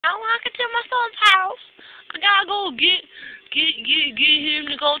now. When I get to my son's house, I gotta go get him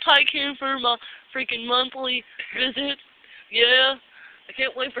to go take him for my freaking monthly visit. Yeah, I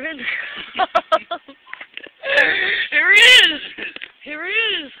can't wait for him to come. Here he is. Here he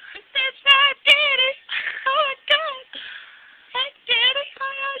is. That's right, Daddy. Oh my God. Hey, Daddy,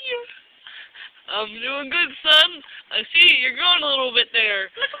 how are you? I'm doing good, son. I see you're growing a little bit there.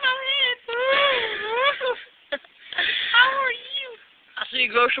 Look at my head. How are you? I see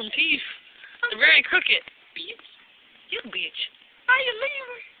you grow some teeth. They're very crooked. Bitch. You bitch. How you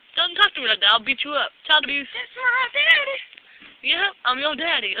leaving? Don't talk to me like that. I'll beat you up. Child abuse. That's right, Daddy. Yep, I'm your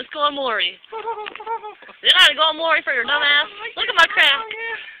daddy. Let's go on Maury. Then I go on Maury for your dumb ass. Look at my craft.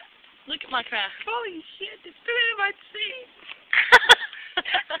 Look at my craft. Holy shit, it's good in my seat.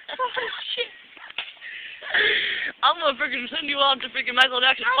 Holy shit. I'm gonna freaking send you off to freaking Michael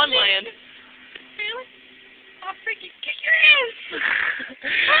Jackson's Funland. Really? I'll freaking kick your ass.